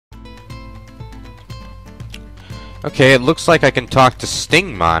Okay, it looks like I can talk to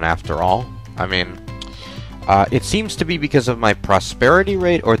Stingmon after all. I mean, it seems to be because of my prosperity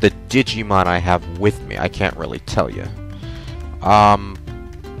rate or the Digimon I have with me. I can't really tell you. Alright,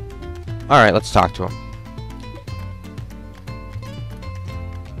 let's talk to him.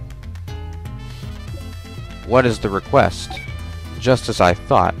 What is the request? Just as I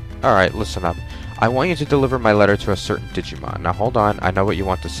thought. Alright, listen up. I want you to deliver my letter to a certain Digimon. Now hold on, I know what you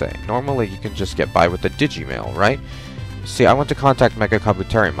want to say. Normally you can just get by with the Digimail, right? See, I want to contact Mega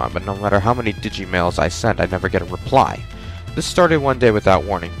Kabuterimon, but no matter how many Digimails I send, I never get a reply. This started one day without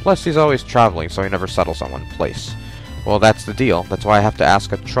warning. Plus, he's always traveling, so he never settles on one place. Well, that's the deal. That's why I have to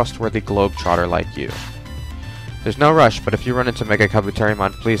ask a trustworthy globetrotter like you. There's no rush, but if you run into Mega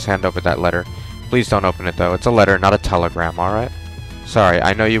Kabuterimon, please hand over that letter. Please don't open it, though. It's a letter, not a telegram, alright? Sorry,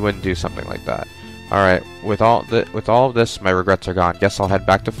 I know you wouldn't do something like that. Alright, with all of this, my regrets are gone. Guess I'll head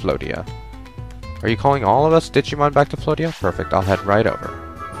back to Floatia. Are you calling all of us Digimon back to Floatia? Perfect, I'll head right over.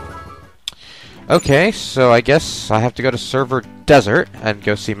 Okay, so I guess I have to go to Server Desert and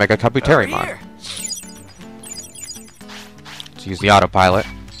go see Mega Kabuterimon. Let's use the autopilot.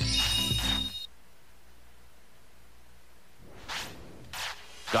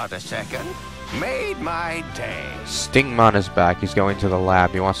 Got a second? Made my day. Stingmon is back. He's going to the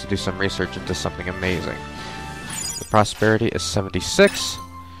lab. He wants to do some research into something amazing. The prosperity is 76.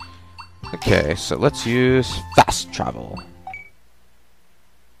 Okay, so let's use fast travel.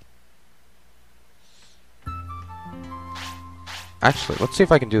 Actually, let's see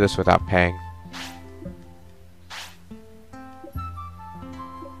if I can do this without paying.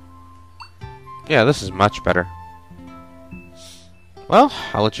 Yeah, this is much better. Well,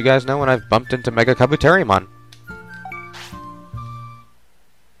 I'll let you guys know when I've bumped into Mega Kabuterimon.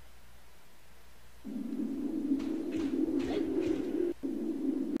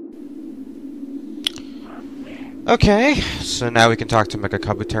 Okay, so now we can talk to Mega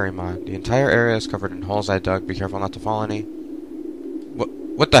Kabuterimon. The entire area is covered in holes I dug. Be careful not to fall any.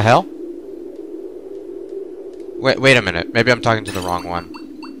 What the hell? Wait a minute. Maybe I'm talking to the wrong one.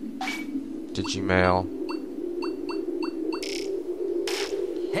 Digimail.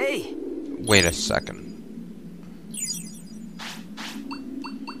 Hey! Wait a second.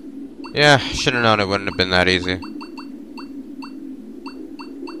 Yeah, should have known it wouldn't have been that easy.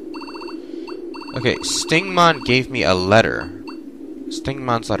 Okay, Stingmon gave me a letter.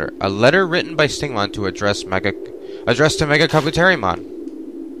 Stingmon's letter. A letter written by Stingmon to addressed to Mega Kabuterimon.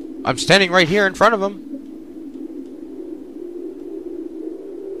 I'm standing right here in front of him.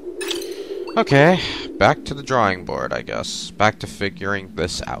 Okay, back to the drawing board, I guess. Back to figuring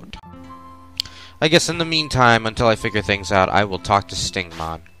this out. I guess in the meantime, until I figure things out, I will talk to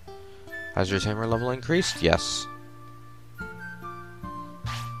Stingmon. Has your tamer level increased? Yes.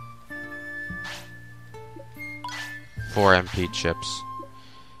 Four MP chips.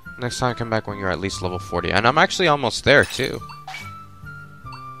 Next time come back when you're at least level 40. And I'm actually almost there, too.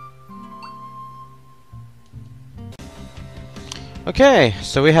 Okay,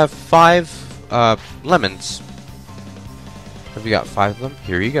 so we have 5 lemons. Have you got 5 of them?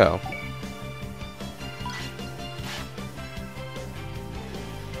 Here you go.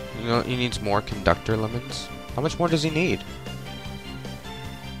 You know, he needs more conductor lemons. How much more does he need?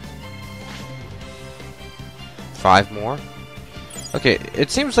 5 more? Okay,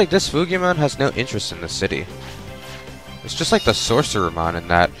 it seems like this Fugimon has no interest in the city. It's just like the Sorcerermon in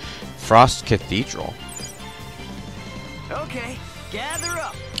that Frost Cathedral. Okay, gather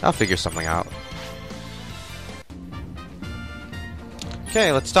up. I'll figure something out.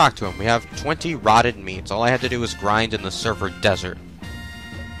 Okay, let's talk to him. We have 20 rotted meats. All I had to do was grind in the Server Desert.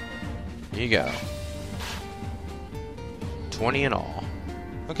 Here you go. 20 in all.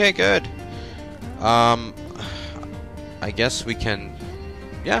 Okay, good. I guess we can...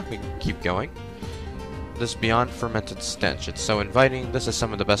 Yeah, we can keep going. This beyond fermented stench. It's so inviting. This is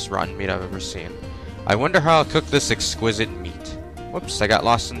some of the best rotten meat I've ever seen. I wonder how I'll cook this exquisite meat. Whoops, I got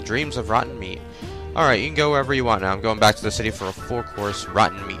lost in dreams of rotten meat. Alright, you can go wherever you want now. I'm going back to the city for a 4-course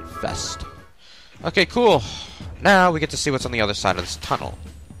rotten meat fest. Okay, cool. Now we get to see what's on the other side of this tunnel.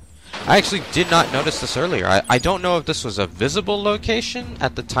 I actually did not notice this earlier. I don't know if this was a visible location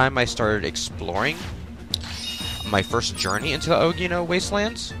at the time I started exploring my first journey into the Ogino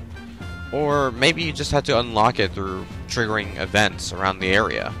Wastelands, or maybe you just had to unlock it through triggering events around the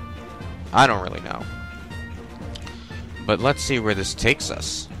area. I don't really know. But let's see where this takes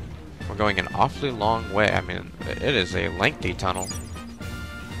us. We're going an awfully long way. I mean, it is a lengthy tunnel.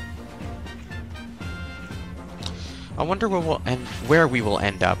 I wonder where we will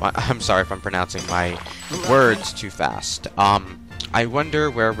end up. I'm sorry if I'm pronouncing my words too fast. I wonder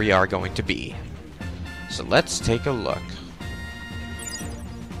where we are going to be. So let's take a look.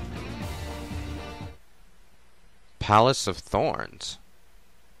 Palace of Thorns.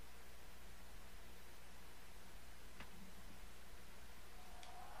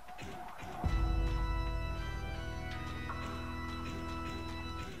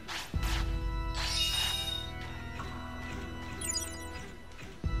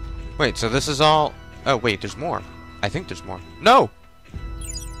 Wait, so this is all... Oh, wait, there's more. I think there's more. No!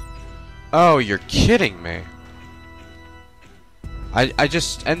 Oh, you're kidding me. I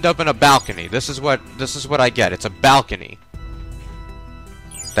just end up in a balcony. This is what I get. It's a balcony.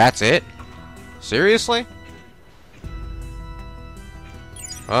 That's it? Seriously?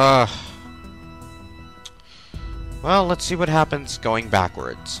 Well, let's see what happens going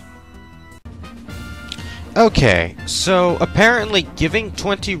backwards. Okay, so apparently giving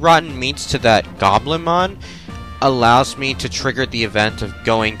 20 rotten meats to that Goblinmon allows me to trigger the event of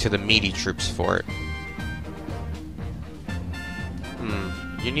going to the meaty troops fort.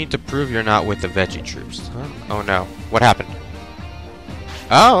 You need to prove you're not with the veggie troops. Huh? Oh no. What happened?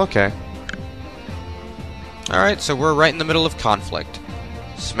 Oh, okay. Alright, so we're right in the middle of conflict.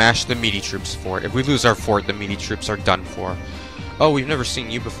 Smash the meaty troops fort. If we lose our fort, the meaty troops are done for. Oh, we've never seen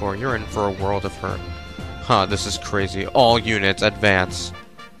you before. You're in for a world of hurt. Huh, this is crazy. All units, advance.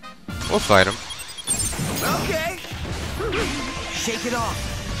 We'll fight them. Okay. Shake it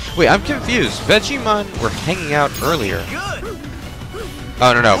off. Wait, I'm confused. Vegemon were hanging out earlier. Good.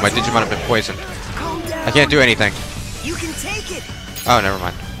 Oh, no, my Digimon have been poisoned. Calm down. I can't do anything. You can take it. Oh, never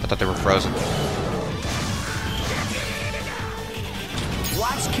mind. I thought they were frozen.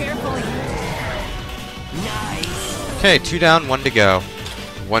 Watch carefully. Nice. Okay, 2 down, 1 to go.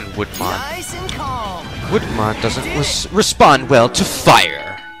 1 Woodmon. Nice and calm. Woodmon doesn't respond well to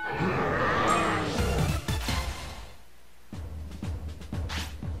fire.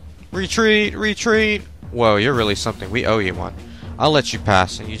 Retreat! Retreat! Whoa, you're really something. We owe you one. I'll let you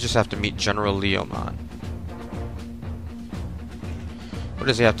pass, and you just have to meet General Leomon. What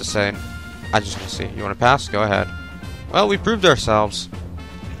does he have to say? I just want to see. You want to pass? Go ahead. Well, we proved ourselves.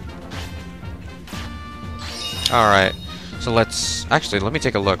 Alright. So let's... Actually, let me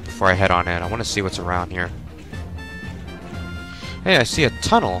take a look before I head on in. I want to see what's around here. Hey, I see a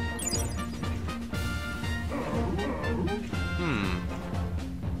tunnel.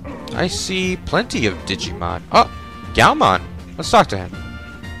 I see plenty of Digimon. Oh! Gaomon! Let's talk to him.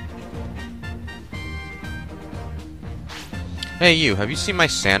 Hey you, have you seen my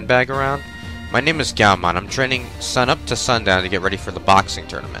sandbag around? My name is Gaomon. I'm training sun up to sundown to get ready for the boxing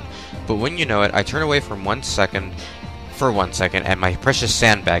tournament. But when you know it, I turn away from 1 second for 1 second and my precious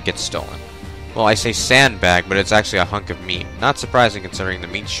sandbag gets stolen. Well, I say sandbag, but it's actually a hunk of meat. Not surprising considering the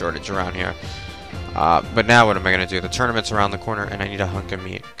meat shortage around here. But now what am I going to do? The tournament's around the corner and I need a hunk of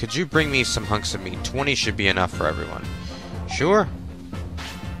meat. Could you bring me some hunks of meat? 20 should be enough for everyone. Sure.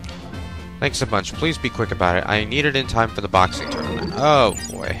 Thanks a bunch. Please be quick about it. I need it in time for the boxing tournament. Oh,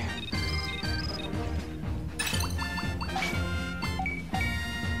 boy.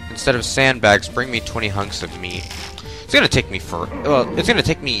 Instead of sandbags, bring me 20 hunks of meat. It's going to take me it's going to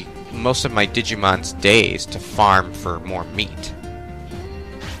take me most of my Digimon's days to farm for more meat.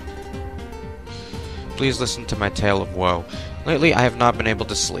 Please listen to my tale of woe. Lately, I have not been able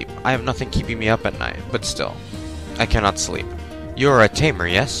to sleep. I have nothing keeping me up at night, but still, I cannot sleep. You are a tamer,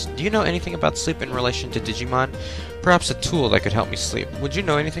 yes? Do you know anything about sleep in relation to Digimon? Perhaps a tool that could help me sleep. Would you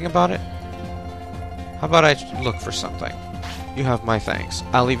know anything about it? How about I look for something? You have my thanks.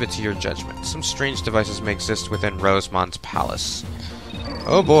 I'll leave it to your judgment. Some strange devices may exist within Rosemon's palace.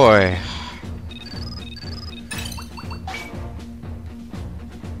 Oh boy.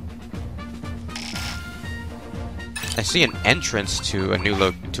 I see an entrance to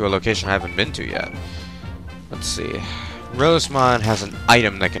a location I haven't been to yet. Let's see. Rosemon has an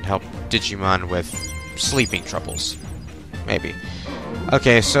item that can help Digimon with sleeping troubles. Maybe.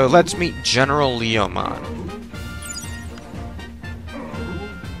 Okay, so let's meet General Leomon.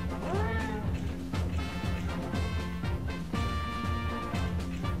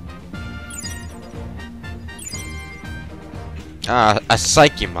 A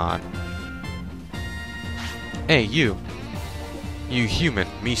Psychemon. Hey, you. You human,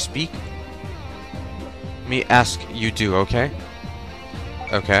 me speak? Me ask you do, okay?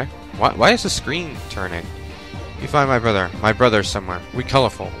 Okay. Why is the screen turning? You find my brother. My brother's somewhere. We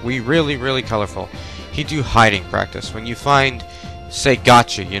colorful. We really colorful. He do hiding practice. When you find, say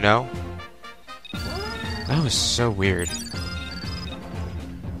gotcha, you know? That was so weird.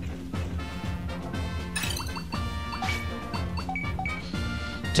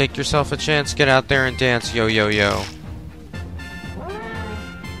 Take yourself a chance, get out there and dance, yo yo yo.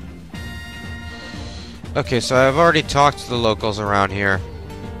 Okay, so I've already talked to the locals around here.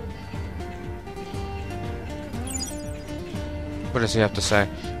 What does he have to say?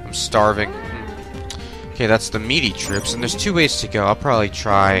 I'm starving. Okay, that's the meaty troops, and there's two ways to go. I'll probably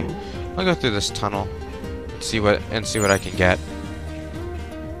try. I'll go through this tunnel and see what I can get.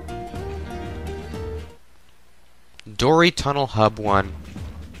 Dory Tunnel Hub 1.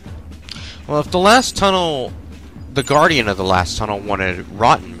 Well, if the last tunnel, the guardian of the last tunnel wanted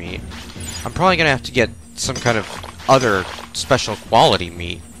rotten meat, I'm probably gonna have to get some kind of other special quality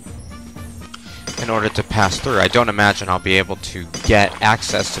meat in order to pass through. I don't imagine I'll be able to get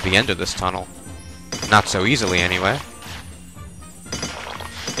access to the end of this tunnel. Not so easily, anyway.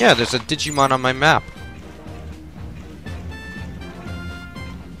 Yeah, there's a Digimon on my map.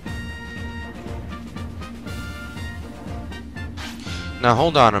 Now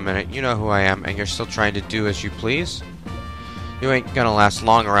hold on a minute, you know who I am, and you're still trying to do as you please? You ain't gonna last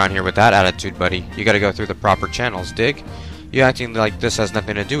long around here with that attitude, buddy. You gotta go through the proper channels, dig? You acting like this has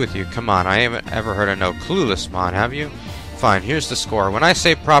nothing to do with you. Come on, I haven't ever heard of no clueless mon, have you? Fine, here's the score. When I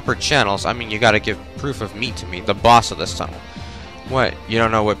say proper channels, I mean you gotta give proof of meat to me, the boss of this tunnel. What, you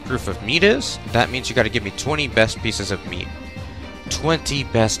don't know what proof of meat is? That means you gotta give me 20 best pieces of meat. 20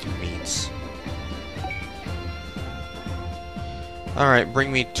 best meats. Alright,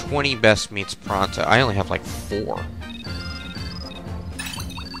 bring me 20 best meats pronto. I only have like 4.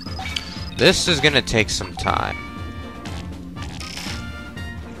 This is gonna take some time.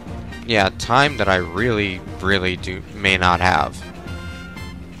 Yeah, time that I really may not have.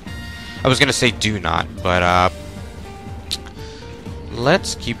 I was gonna say do not, but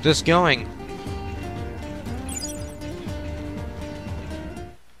let's keep this going.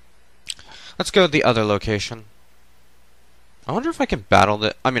 Let's go to the other location. I wonder if I can battle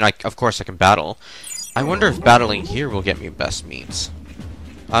the... I mean, of course I can battle. I wonder if battling here will get me best meats.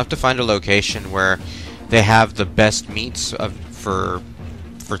 I'll have to find a location where they have the best meats for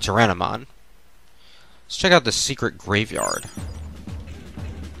Tyrannomon. Let's check out the secret graveyard.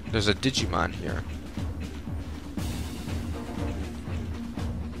 There's a Digimon here.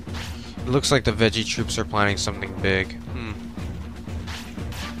 It looks like the Veggie troops are planning something big.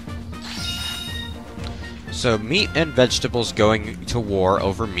 So, meat and vegetables going to war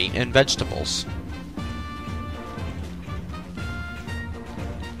over meat and vegetables.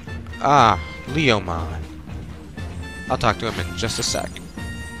 Ah, Leomon. I'll talk to him in just a sec.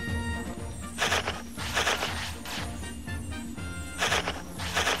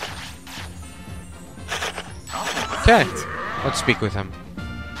 Okay, let's speak with him.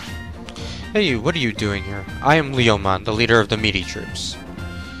 Hey you, what are you doing here? I am Leomon, the leader of the meaty troops.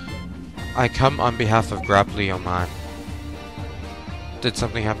 I come on behalf of Leomon. Did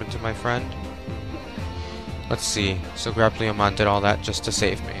something happen to my friend? Let's see. So Leomon did all that just to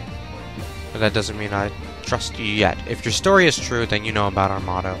save me. But that doesn't mean I trust you yet. If your story is true, then you know about our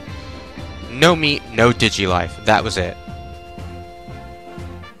motto. No meat, no Digi-life. That was it.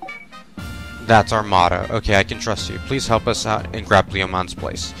 That's our motto. Okay, I can trust you. Please help us out in Leomon's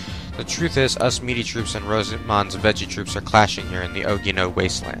place. The truth is, us meaty troops and Rosemon's veggie troops are clashing here in the Ogino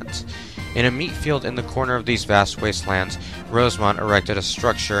wastelands. In a meat field in the corner of these vast wastelands, Rosemon erected a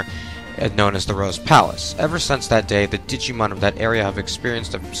structure known as the Rose Palace. Ever since that day, the Digimon of that area have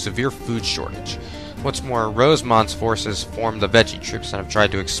experienced a severe food shortage. What's more, Rosemon's forces formed the Veggie troops and have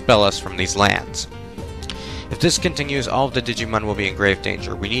tried to expel us from these lands. If this continues, all of the Digimon will be in grave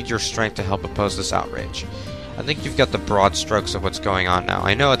danger. We need your strength to help oppose this outrage. I think you've got the broad strokes of what's going on now.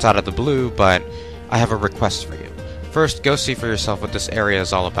 I know it's out of the blue, but I have a request for you. First, go see for yourself what this area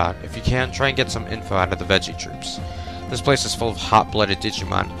is all about. If you can, try and get some info out of the Veggie troops. This place is full of hot-blooded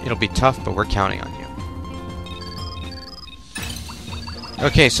Digimon. It'll be tough, but we're counting on you.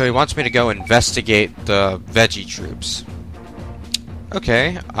 Okay, so he wants me to go investigate the Veggie troops.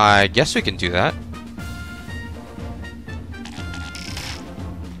 Okay, I guess we can do that.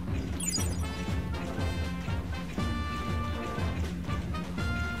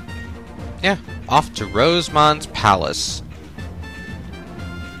 Yeah, off to Rosemon's palace.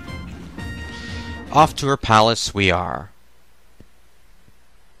 Off to her palace we are.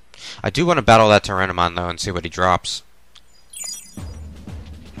 I do want to battle that Tyrannomon though and see what he drops.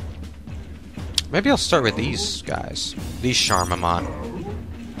 Maybe I'll start with these guys. These Charmamon.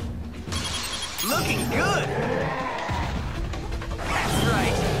 Looking good. That's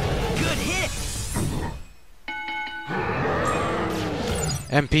right. Good hit.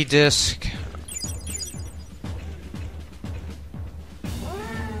 MP disc.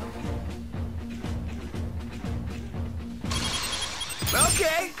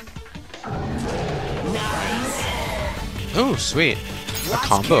 Okay. Nice. Ooh, sweet. A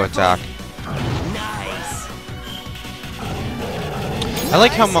combo attack. Nice. I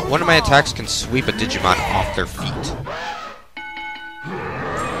like how one of my attacks can sweep a Digimon off their feet.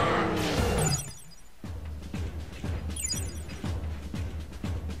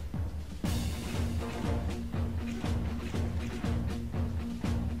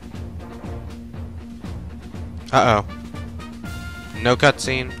 Uh-oh. No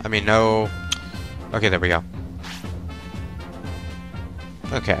cutscene? I mean, no... Okay, there we go.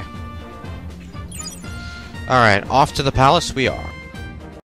 Okay. Alright, off to the palace we are.